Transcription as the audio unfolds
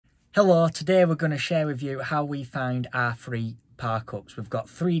Hello, today we're going to share with you how we found our free park-ups. We've got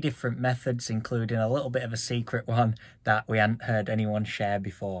 3 different methods, including a little bit of a secret one that we hadn't heard anyone share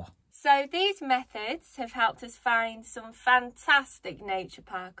before. So these methods have helped us find some fantastic nature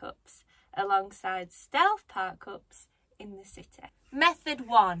park-ups alongside stealth park-ups in the city. Method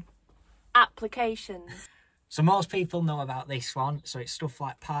 1, applications. So most people know about this one, so it's stuff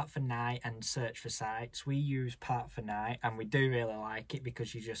like Park for Night and Search for Sites. We use Park for Night and we do really like it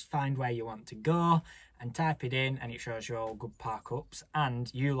because you just find where you want to go and type it in and it shows you all good park-ups,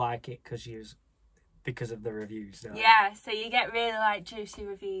 and you like it because of the reviews, don't you? Yeah, so you get really juicy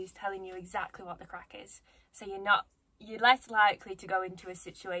reviews telling you exactly what the crack is. So you're less likely to go into a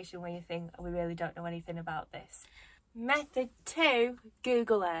situation where you think, oh, we really don't know anything about this. Method 2,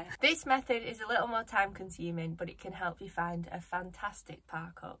 Google Earth. This method is a little more time consuming, but it can help you find a fantastic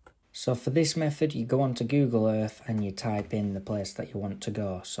park-up. So for this method, you go onto Google Earth and you type in the place that you want to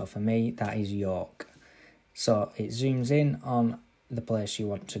go. So for me, that is York. So it zooms in on the place you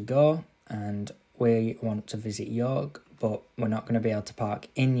want to go, and we want to visit York, but we're not going to be able to park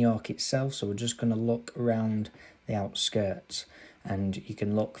in York itself, so we're just going to look around the outskirts. And you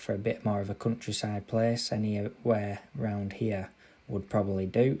can look for a bit more of a countryside place. Anywhere around here would probably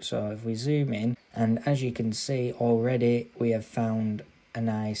do. So if we zoom in, and as you can see already, we have found a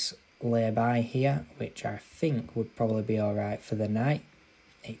nice lay-by here, which I think would probably be alright for the night.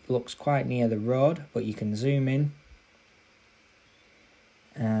 It looks quite near the road, but you can zoom in,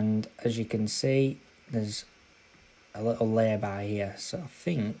 and as you can see, there's a little lay-by here. So I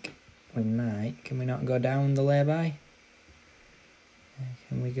think we might, can we not go down the lay-by?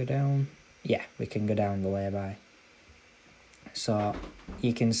 Can we go down? Yeah, we can go down the lay-by. So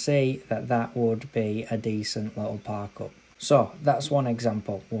you can see that that would be a decent little park-up. So that's one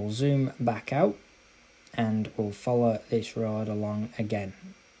example. We'll zoom back out and we'll follow this road along again.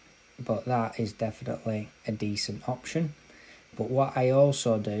 But that is definitely a decent option. But what I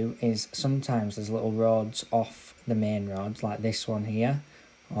also do is sometimes there's little roads off the main roads, like this one here,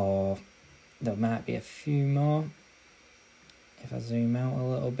 or there might be a few more. If I zoom out a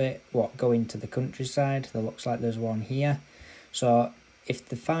little bit, go into the countryside, there looks like there's one here. So if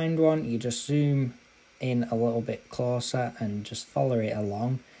they find one, you just zoom in a little bit closer and just follow it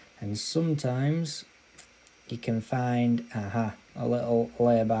along, and sometimes you can find a little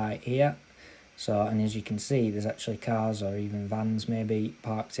lay-by here. So, and as you can see, there's actually cars or even vans maybe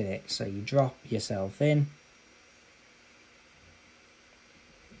parked in it. So you drop yourself in,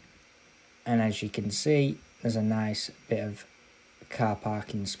 and as you can see, there's a nice bit of car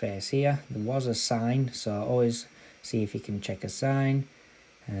parking space here. There was a sign, so always see if you can check a sign,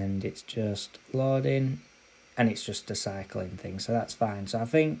 and it's just loading, and it's just a cycling thing, so that's fine. So I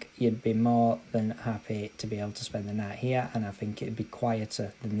think you'd be more than happy to be able to spend the night here, and I think it'd be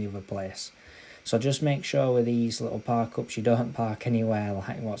quieter than the other place. So just make sure with these little park-ups you don't park anywhere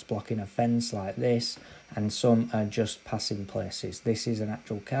like what's blocking a fence like this, and some are just passing places. This is an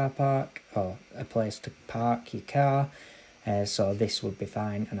actual car park, or a place to park your car. So this would be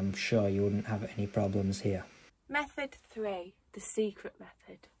fine, and I'm sure you wouldn't have any problems here. Method 3, the secret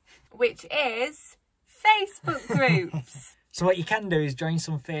method, which is Facebook groups. So what you can do is join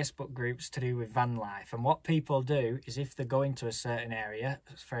some Facebook groups to do with van life, and what people do is if they're going to a certain area,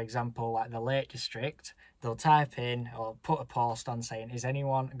 for example like the Lake District, they'll type in or put a post on saying, has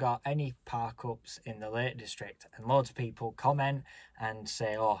anyone got any park-ups in the Lake District? And loads of people comment and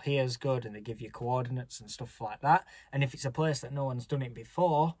say, oh, here's good, and they give you coordinates and stuff like that. And if it's a place that no one's done it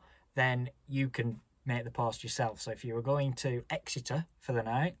before, then you can make the post yourself. So if you were going to Exeter for the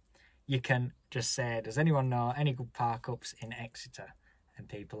night, you can just say, does anyone know any good park-ups in Exeter? And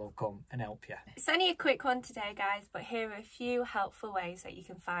people will come and help you. It's only a quick one today, guys, but here are a few helpful ways that you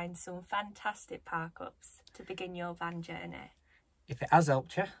can find some fantastic park-ups to begin your van journey. If it has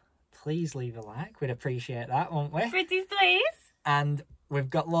helped you, please leave a like. We'd appreciate that, won't we? Pretty please. And we've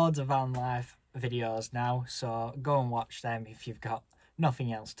got loads of van life videos now, so go and watch them if you've got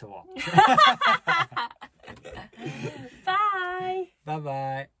nothing else to watch. Bye.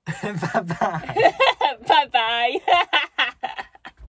 Bye-bye. Bye-bye. Bye-bye.